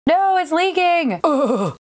No, it's leaking!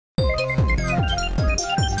 Ugh.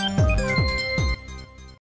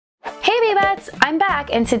 Hey B-Bets, I'm back,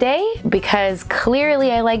 and today, because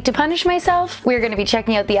clearly I like to punish myself, we're going to be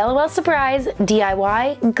checking out the LOL Surprise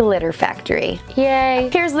DIY Glitter Factory. Yay!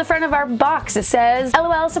 Here's the front of our box. It says,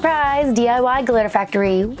 LOL Surprise DIY Glitter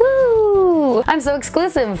Factory. Woo! I'm so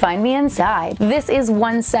exclusive, find me inside. This is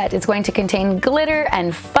one set. It's going to contain glitter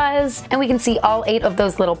and fuzz, and we can see all 8 of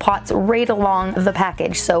those little pots right along the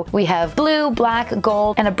package. So we have blue, black,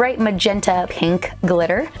 gold, and a bright magenta pink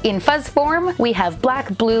glitter. In fuzz form, we have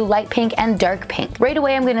black, blue, light pink, and dark pink. Right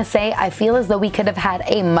away I'm gonna say I feel as though we could have had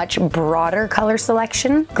a much broader color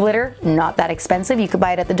selection. Glitter, not that expensive, you could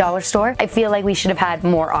buy it at the dollar store. I feel like we should have had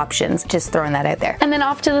more options, just throwing that out there. And then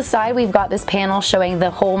off to the side we've got this panel showing the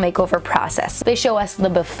whole makeover process. They show us the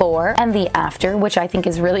before and the after, which I think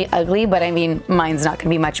is really ugly, but I mean mine's not gonna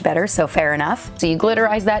be much better, so fair enough. So you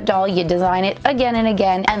glitterize that doll, you design it again and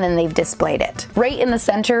again, and then they've displayed it. Right in the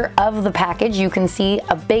center of the package you can see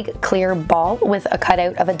a big clear ball with a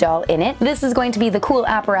cutout of a doll in it. This is going to be the cool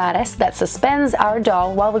apparatus that suspends our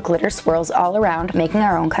doll while the glitter swirls all around, making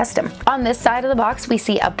our own custom. On this side of the box we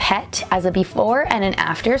see a pet as a before and an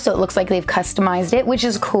after, so it looks like they've customized it, which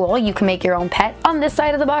is cool. You can make your own pet. On this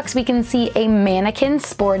side of the box we can see a mannequin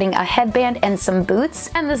sporting a headband and some boots,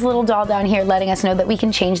 and this little doll down here letting us know that we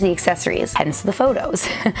can change the accessories, hence the photos.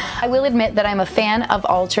 I will admit that I'm a fan of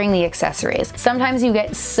altering the accessories. Sometimes you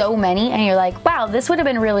get so many and you're like, wow, this would have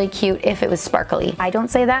been really cute if it was sparkly. I don't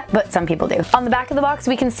say that, but some people do. On the back of the box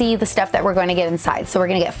we can see the stuff that we're going to get inside. So we're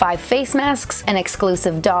going to get 5 face masks, an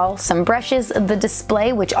exclusive doll, some brushes, the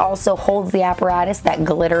display which also holds the apparatus that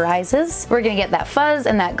glitterizes. We're going to get that fuzz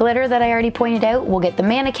and that glitter that I already pointed out. We'll get the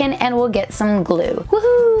mannequin and we'll get some glue.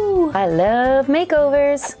 Woohoo! I love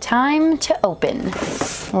makeovers. Time to open.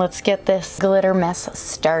 Let's get this glitter mess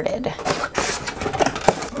started.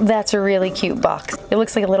 That's a really cute box. It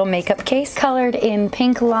looks like a little makeup case colored in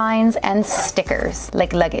pink lines and stickers,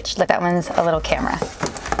 like luggage. Look, that one's a little camera.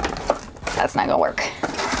 That's not gonna work.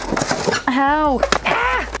 Ow!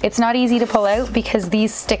 Ah! It's not easy to pull out because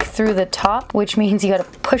these stick through the top, which means you gotta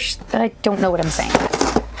push. I don't know what I'm saying.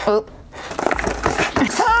 Oh.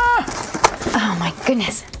 Ah! Oh my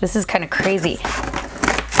goodness. This is kind of crazy.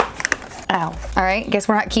 Ow. All right, guess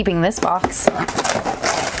we're not keeping this box.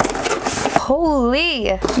 Holy!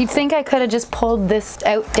 You'd think I could have just pulled this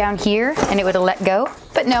out down here and it would have let go,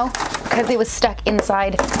 but no, because it was stuck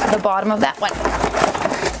inside the bottom of that one.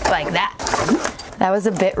 Like that. That was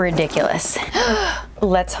a bit ridiculous.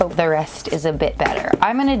 Let's hope the rest is a bit better.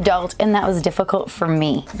 I'm an adult and that was difficult for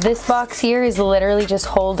me. This box here is literally just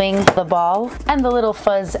holding the ball and the little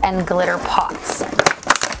fuzz and glitter pots.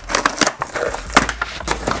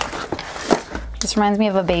 This reminds me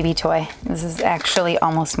of a baby toy. This is actually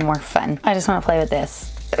almost more fun. I just want to play with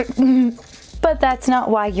this. But that's not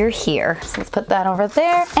why you're here. So let's put that over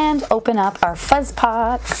there and open up our fuzz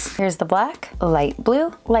pots. Here's the black, light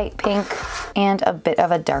blue, light pink, and a bit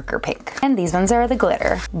of a darker pink. And these ones are the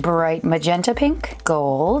glitter. Bright magenta pink,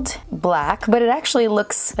 gold, black, but it actually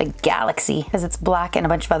looks like galaxy because it's black and a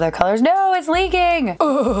bunch of other colors. No, it's leaking!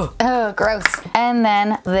 Ugh. Oh, gross. And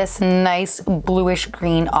then this nice bluish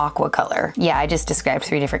green aqua color. Yeah, I just described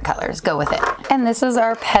 3 different colors. Go with it. And this is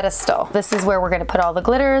our pedestal. This is where we're gonna put all the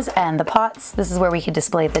glitters and the pots. This is where we can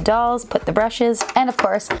display the dolls, put the brushes, and of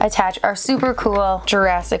course, attach our super cool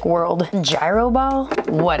Jurassic World gyro ball.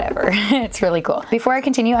 Whatever. It's really cool. Before I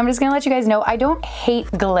continue, I'm just gonna let you guys know I don't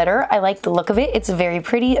hate glitter. I like the look of it. It's very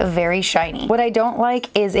pretty, very shiny. What I don't like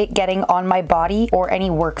is it getting on my body or any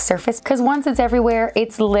work surface, because once it's everywhere,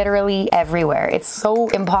 it's literally everywhere. It's so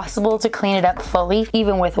impossible to clean it up fully,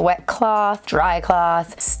 even with wet cloth, dry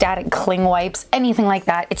cloth, static cling wipes, anything like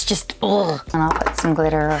that. It's just, ugh. And I'll put some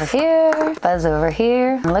glitter over here. Fuzz over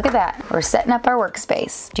here. And look at that. We're setting up our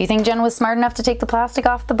workspace. Do you think Jen was smart enough to take the plastic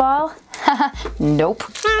off the ball? Nope.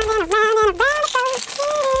 You think it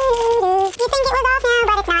was off now,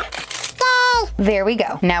 but it's not. Yay! There we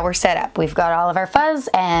go. Now we're set up. We've got all of our fuzz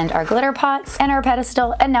and our glitter pots and our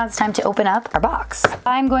pedestal, and now it's time to open up our box.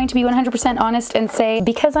 I'm going to be 100% honest and say,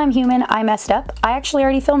 because I'm human, I messed up. I actually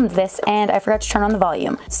already filmed this and I forgot to turn on the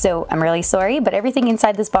volume. So I'm really sorry, but everything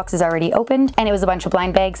inside this box is already opened and it was a bunch of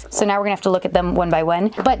blind bags. So now we're gonna have to look at them one by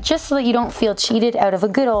one. But just so that you don't feel cheated out of a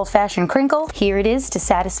good old-fashioned crinkle, here it is to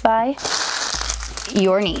satisfy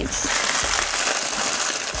your needs.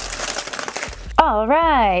 All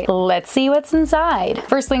right, let's see what's inside.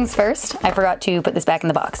 First things first, I forgot to put this back in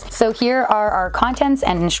the box. So here are our contents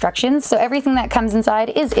and instructions. So everything that comes inside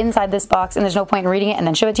is inside this box, and there's no point in reading it and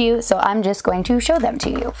then show it to you, so I'm just going to show them to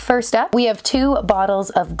you. First up, we have 2 bottles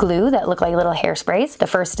of glue that look like little hairsprays. The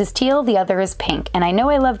first is teal, the other is pink. And I know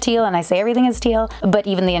I love teal and I say everything is teal, but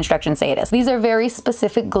even the instructions say it is. These are very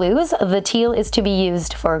specific glues. The teal is to be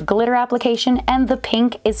used for glitter application and the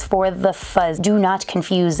pink is for the fuzz. Do not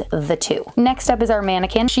confuse the two. Next up is our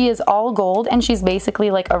mannequin. She is all gold and she's basically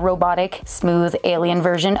like a robotic, smooth alien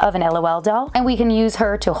version of an LOL doll. And we can use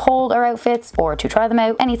her to hold our outfits or to try them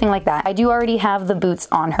out, anything like that. I do already have the boots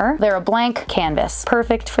on her. They're a blank canvas,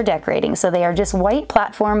 perfect for decorating. So they are just white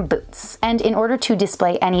platform boots. And in order to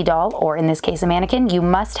display any doll, or in this case a mannequin, you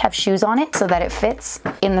must have shoes on it so that it fits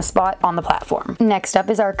in the spot on the platform. Next up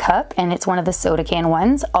is our cup, and it's one of the soda can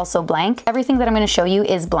ones, also blank. Everything that I'm going to show you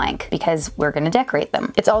is blank because we're going to decorate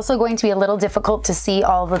them. It's also going to be a little difficult to see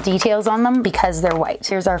all the details on them because they're white.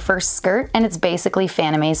 Here's our first skirt, and it's basically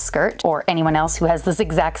Fanime's skirt, or anyone else who has this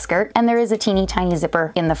exact skirt, and there is a teeny tiny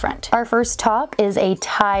zipper in the front. Our first top is a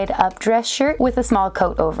tied up dress shirt with a small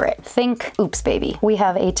coat over it. Think Oops Baby. We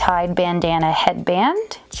have a tied bandana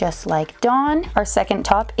headband, just like Dawn. Our second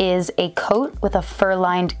top is a coat with a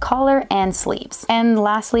fur-lined collar and sleeves. And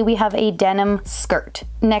lastly, we have a denim skirt.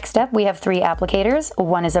 Next up, we have 3 applicators.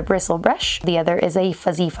 One is a bristle brush, the other is a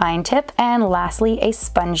fuzzy fine tip, and lastly, a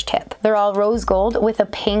sponge tip. They're all rose gold with a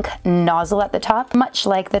pink nozzle at the top, much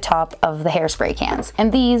like the top of the hairspray cans.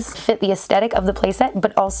 And these fit the aesthetic of the playset,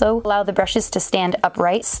 but also allow the brushes to stand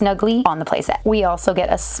upright snugly on the playset. We also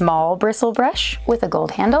get a small bristle brush with a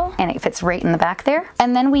gold handle, and it fits right in the back there.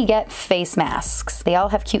 And then we get face masks. They all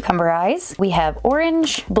have cucumber eyes. We have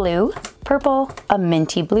orange, blue, purple, a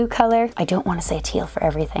minty blue color. I don't want to say teal for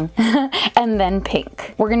everything. And then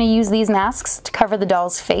pink. We're going to use these masks to cover the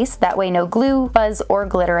doll's face. That way no glue, fuzz, or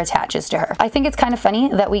glitter attaches to her. I think it's kind of funny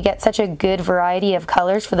that we get such a good variety of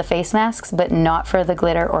colors for the face masks, but not for the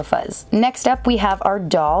glitter or fuzz. Next up, we have our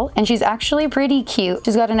doll, and she's actually pretty cute.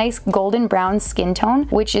 She's got a nice golden brown skin tone,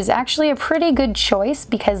 which is actually a pretty good choice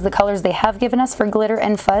because the colors they have given us for glitter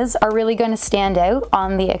and fuzz are really going to stand out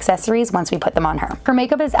on the accessories once we put them on her. Her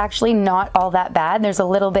makeup is actually not all that bad. There's a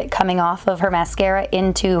little bit coming off of her mascara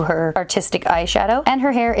into her artistic eyeshadow, and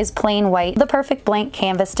her hair is plain white, the perfect blank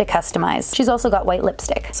canvas to customize. She's also got white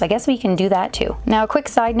lipstick, so I guess we can do that too. Now, a quick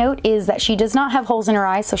side note is that she does not have holes in her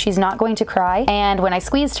eyes, so she's not going to cry, and when I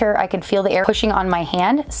squeezed her, I could feel the air pushing on my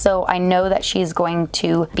hand, so I know that she's going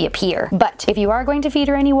to be a peer. But if you are going to feed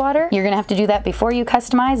her any water, you're gonna have to do that before you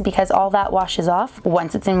customize because all that washes off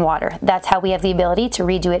once it's in water. That's how we have the ability to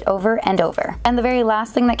redo it over and over. And the very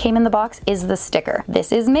last thing that came in the box is the sticker.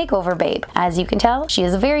 This is Makeover Babe. As you can tell, she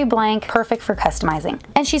is very blank, perfect for customizing.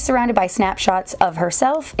 And she's surrounded by snapshots of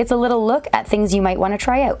herself. It's a little look at things you might want to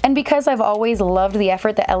try out. And because I've always loved the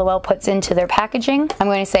effort that LOL puts into their packaging, I'm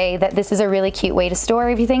going to say that this is a really cute way to store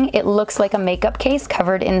everything. It looks like a makeup case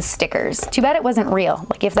covered in stickers. Too bad it wasn't real.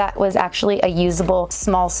 Like if that was actually a usable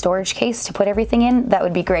small storage case to put everything in, that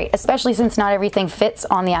would be great, especially since not everything fits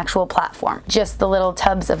on the actual platform. Just the little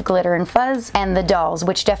tubs of glitter and fuzz and the dolls,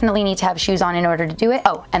 which definitely need to have shoes on in order to do it.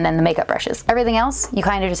 Oh, and then the makeup brushes. Everything else you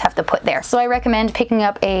kind of just have to put there. So I recommend picking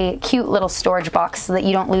up a cute little storage box so that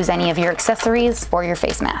you don't lose any of your accessories or your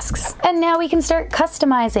face masks. And now we can start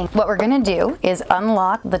customizing. What we're gonna do is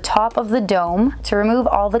unlock the top of the dome to remove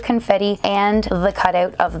all the confetti and the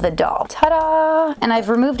cutout of the doll. Ta-da! And I've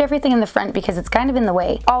removed everything in the front because it's kind of in the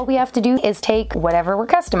way. All we have to do is take whatever we're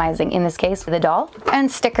customizing, in this case the doll,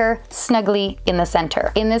 and stick her snugly in the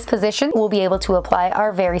center. In this position, we'll be able to apply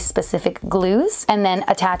our very specific glues and then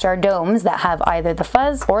attach our domes that have either the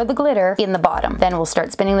fuzz or the glitter in the bottom. Then we'll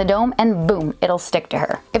start spinning the dome and boom, it'll stick to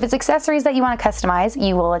her. If it's accessories that you want to customize,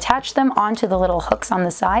 you will attach them onto the little hooks on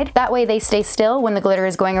the side. That way they stay still when the glitter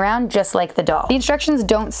is going around, just like the doll. The instructions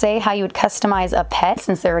don't say how you would customize a pet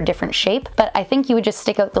since they're a different shape, but I think you would just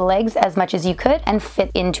stick out the legs as much as you could and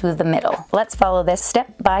fit into the middle. Let's follow this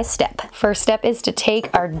step by step. First step is to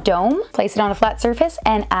take our dome, place it on a flat surface,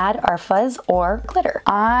 and add our fuzz or glitter.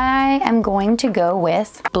 I am going to go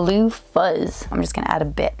with blue fuzz. I'm just gonna add a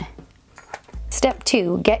bit. Step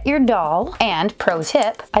 2, get your doll, and pro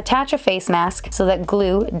tip, attach a face mask so that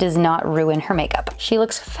glue does not ruin her makeup. She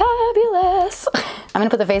looks fabulous. I'm gonna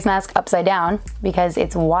put the face mask upside down because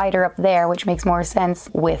it's wider up there, which makes more sense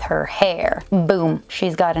with her hair. Boom,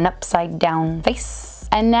 she's got an upside down face.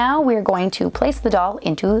 And now we're going to place the doll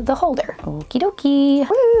into the holder. Okie dokie.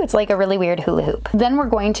 Woo, it's like a really weird hula hoop. Then we're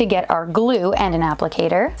going to get our glue and an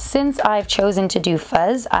applicator. Since I've chosen to do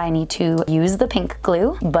fuzz, I need to use the pink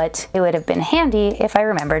glue, but it would have been handy if I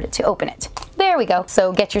remembered to open it. There we go.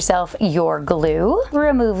 So get yourself your glue,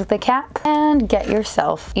 remove the cap, and get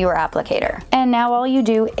yourself your applicator. And now all you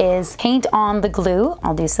do is paint on the glue.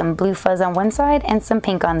 I'll do some blue fuzz on one side and some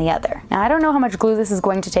pink on the other. Now I don't know how much glue this is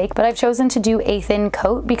going to take, but I've chosen to do a thin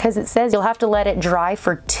coat because it says you'll have to let it dry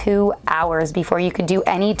for 2 hours before you can do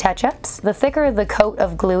any touch-ups. The thicker the coat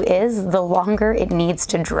of glue is, the longer it needs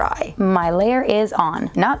to dry. My layer is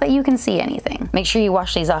on. Not that you can see anything. Make sure you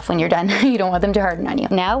wash these off when you're done. You don't want them to harden on you.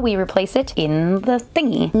 Now we replace it in the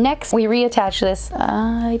thingy. Next, we reattach this.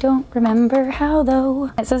 I don't remember how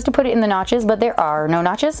though. It says to put it in the notches, but there are no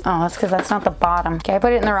notches. Oh, that's because that's not the bottom. Okay, I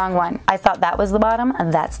put it in the wrong one. I thought that was the bottom,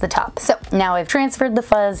 and that's the top. So now I've transferred the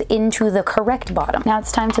fuzz into the correct bottom. Now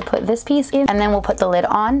it's time to put this piece in, and then we'll put the lid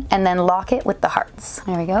on and then lock it with the hearts.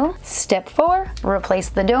 There we go. Step 4, replace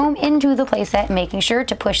the dome into the playset, making sure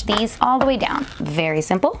to push these all the way down. Very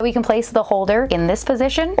simple. We can place the holder in this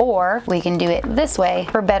position, or we can do it this way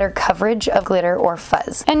for better coverage of glitter or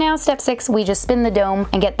fuzz. And now step 6, we just spin the dome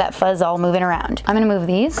and get that fuzz all moving around. I'm gonna move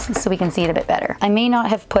these so we can see it a bit better. I may not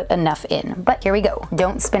have put enough in, but here we go.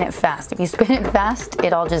 Don't spin it fast. If you spin it fast,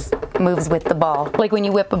 it all just moves with the ball. Like when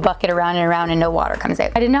you whip a bucket around and around and no water comes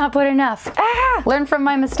out. I did not put enough. Ah! Learn from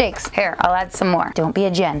my mistakes. Here, I'll add some more. Don't be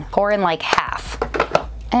a Jen. Pour in like half.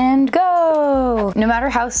 And go! No matter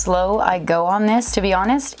how slow I go on this, to be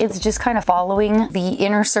honest, it's just kind of following the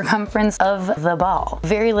inner circumference of the ball.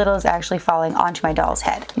 Very little is actually falling onto my doll's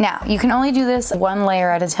head. Now, you can only do this one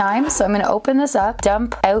layer at a time, so I'm gonna open this up,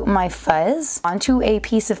 dump out my fuzz onto a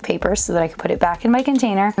piece of paper so that I can put it back in my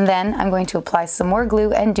container, and then I'm going to apply some more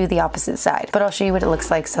glue and do the opposite side. But I'll show you what it looks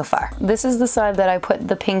like so far. This is the side that I put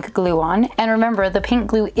the pink glue on, and remember, the pink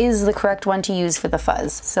glue is the correct one to use for the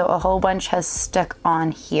fuzz. So a whole bunch has stuck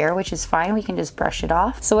on here, which is fine. We can just brush it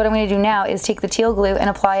off. So what I'm going to do now is take the teal glue and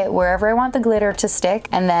apply it wherever I want the glitter to stick,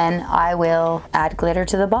 and then I will add glitter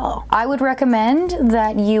to the ball. I would recommend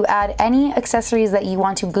that you add any accessories that you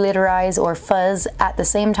want to glitterize or fuzz at the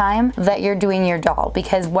same time that you're doing your doll,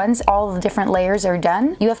 because once all the different layers are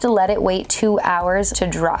done, you have to let it wait 2 hours to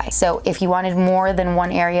dry. So if you wanted more than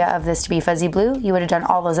one area of this to be fuzzy blue, you would have done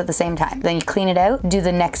all those at the same time. Then you clean it out, do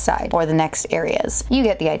the next side or the next areas. You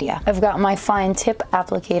get the idea. I've got my fine tip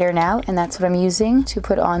applicator now, and that's what I'm using to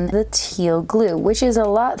put on the teal glue, which is a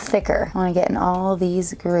lot thicker. I want to get in all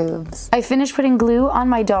these grooves. I finished putting glue on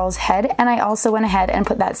my doll's head, and I also went ahead and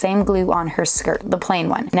put that same glue on her skirt, the plain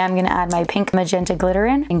one. Now I'm going to add my pink magenta glitter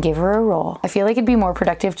in and give her a roll. I feel like it'd be more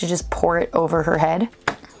productive to just pour it over her head.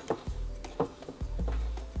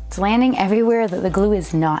 It's landing everywhere that the glue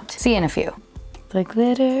is not. See you in a few. The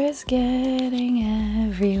glitter is getting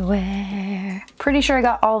everywhere. Pretty sure I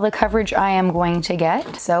got all the coverage I am going to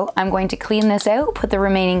get. So I'm going to clean this out, put the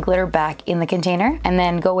remaining glitter back in the container, and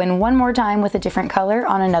then go in one more time with a different color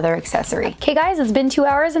on another accessory. Okay guys, it's been 2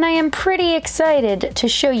 hours and I am pretty excited to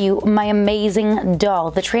show you my amazing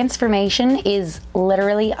doll. The transformation is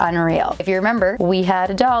literally unreal. If you remember, we had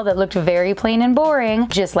a doll that looked very plain and boring,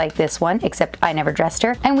 just like this one, except I never dressed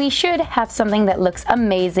her. And we should have something that looks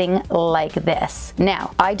amazing like this.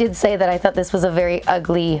 Now, I did say that I thought this was a very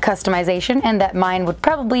ugly customization and that mine would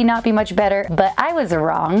probably not be much better, but I was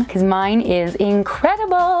wrong because mine is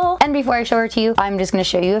incredible. And before I show her to you, I'm just going to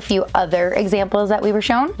show you a few other examples that we were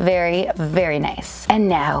shown. Very, very nice. And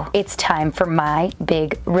now it's time for my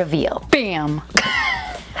big reveal. Bam!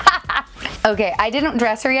 Okay, I didn't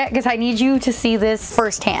dress her yet because I need you to see this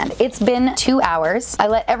firsthand. It's been 2 hours. I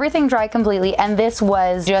let everything dry completely, and this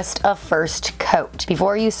was just a first coat.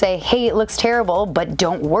 Before you say, hey, it looks terrible, but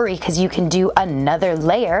don't worry because you can do another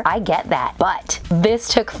layer, I get that. But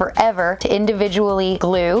this took forever to individually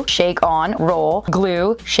glue, shake on, roll,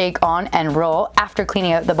 glue, shake on, and roll after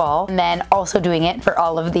cleaning out the ball, and then also doing it for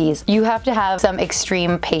all of these. You have to have some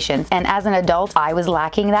extreme patience, and as an adult, I was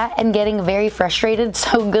lacking that and getting very frustrated,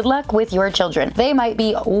 so good luck with your children. They might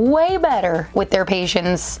be way better with their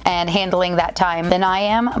patience and handling that time than I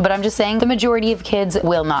am, but I'm just saying the majority of kids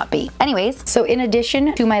will not be. Anyways, so in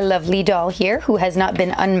addition to my lovely doll here, who has not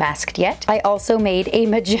been unmasked yet, I also made a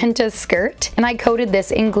magenta skirt, and I coated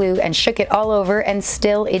this in glue and shook it all over, and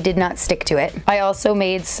still it did not stick to it. I also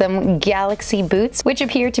made some galaxy boots, which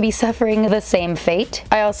appear to be suffering the same fate.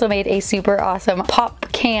 I also made a super awesome pop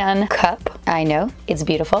can cup. I know, it's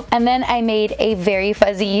beautiful. And then I made a very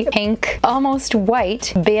fuzzy pink, almost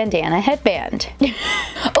white bandana headband.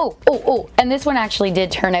 Oh, and this one actually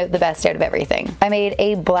did turn out the best out of everything. I made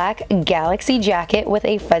a black galaxy jacket with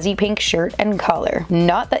a fuzzy pink shirt and collar.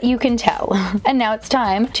 Not that you can tell. And now it's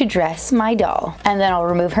time to dress my doll. And then I'll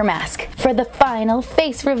remove her mask for the final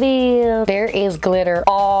face reveal. There is glitter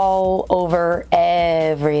all over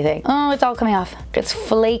everything. Oh, it's all coming off. It's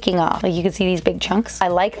flaking off. Like you can see these big chunks. I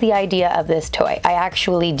like the idea of this toy. I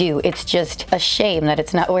actually do. It's just a shame that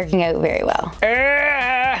it's not working out very well.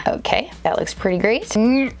 Okay, that looks pretty great.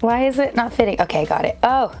 Why is it not fitting? Okay, got it.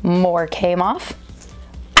 Oh, more came off.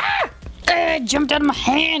 It jumped out of my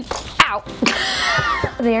hand. Ow.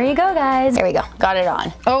 There you go, guys. There we go. Got it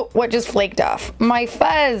on. Oh, what just flaked off? My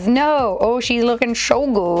fuzz. No. Oh, she's looking so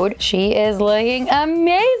good. She is looking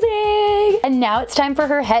amazing. And now it's time for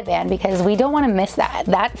her headband because we don't want to miss that.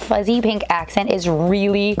 That fuzzy pink accent is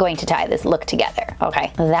really going to tie this look together.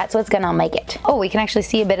 Okay, that's what's gonna make it. Oh, we can actually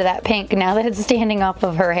see a bit of that pink now that it's standing off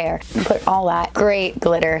of her hair. Put all that great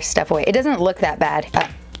glitter stuff away. It doesn't look that bad.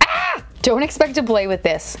 Don't expect to play with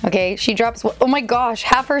this, okay? She drops, oh my gosh,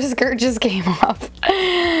 half her skirt just came off.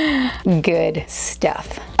 Good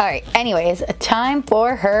stuff. All right, anyways, time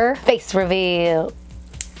for her face reveal.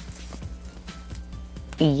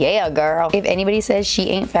 Yeah, girl. If anybody says she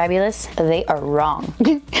ain't fabulous, they are wrong.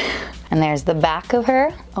 And there's the back of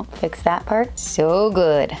her. Oh, fix that part. So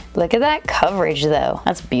good. Look at that coverage though.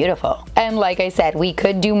 That's beautiful. And like I said, we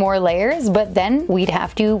could do more layers, but then we'd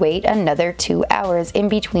have to wait another 2 hours in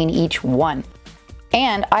between each one.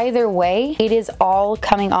 And either way, it is all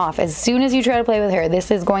coming off. As soon as you try to play with her, this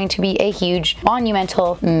is going to be a huge,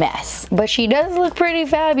 monumental mess. But she does look pretty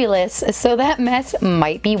fabulous, so that mess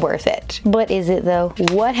might be worth it. But is it though?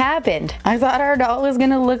 What happened? I thought our doll was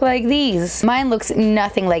gonna look like these. Mine looks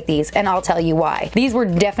nothing like these, and I'll tell you why. These were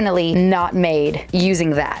definitely not made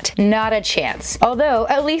using that. Not a chance. Although,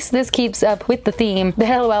 at least this keeps up with the theme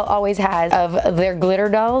that LOL always has of their glitter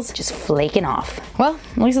dolls just flaking off. Well,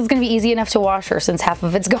 at least it's gonna be easy enough to wash her since half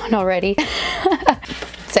of it's gone already.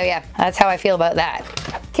 So yeah, that's how I feel about that.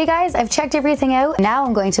 Okay guys, I've checked everything out. Now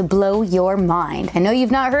I'm going to blow your mind. I know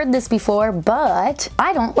you've not heard this before, but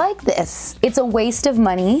I don't like this. It's a waste of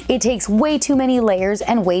money. It takes way too many layers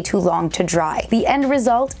and way too long to dry. The end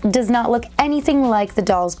result does not look anything like the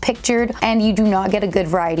dolls pictured, and you do not get a good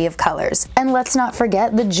variety of colors. And let's not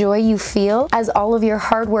forget the joy you feel as all of your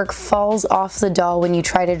hard work falls off the doll when you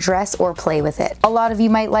try to dress or play with it. A lot of you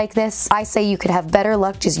might like this. I say you could have better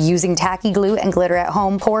luck just using tacky glue and glitter at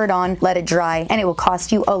home, pour it on, let it dry, and it will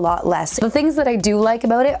cost you a lot less. The things that I do like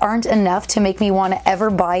about it aren't enough to make me want to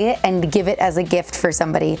ever buy it and give it as a gift for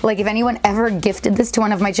somebody. Like if anyone ever gifted this to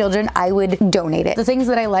one of my children, I would donate it. The things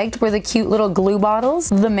that I liked were the cute little glue bottles,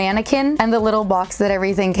 the mannequin, and the little box that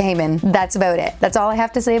everything came in. That's about it. That's all I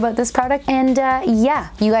have to say about this product. And yeah,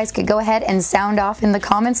 you guys could go ahead and sound off in the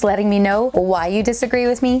comments letting me know why you disagree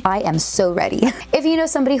with me. I am so ready. If you know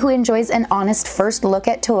somebody who enjoys an honest first look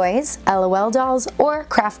at toys, LOL dolls, or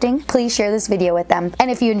crafting, please share this video with them.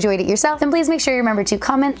 And if you enjoyed it yourself, then please make sure you remember to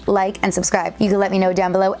comment, like, and subscribe. You can let me know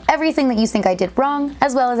down below everything that you think I did wrong,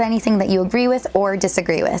 as well as anything that you agree with or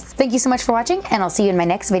disagree with. Thank you so much for watching, and I'll see you in my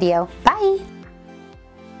next video. Bye!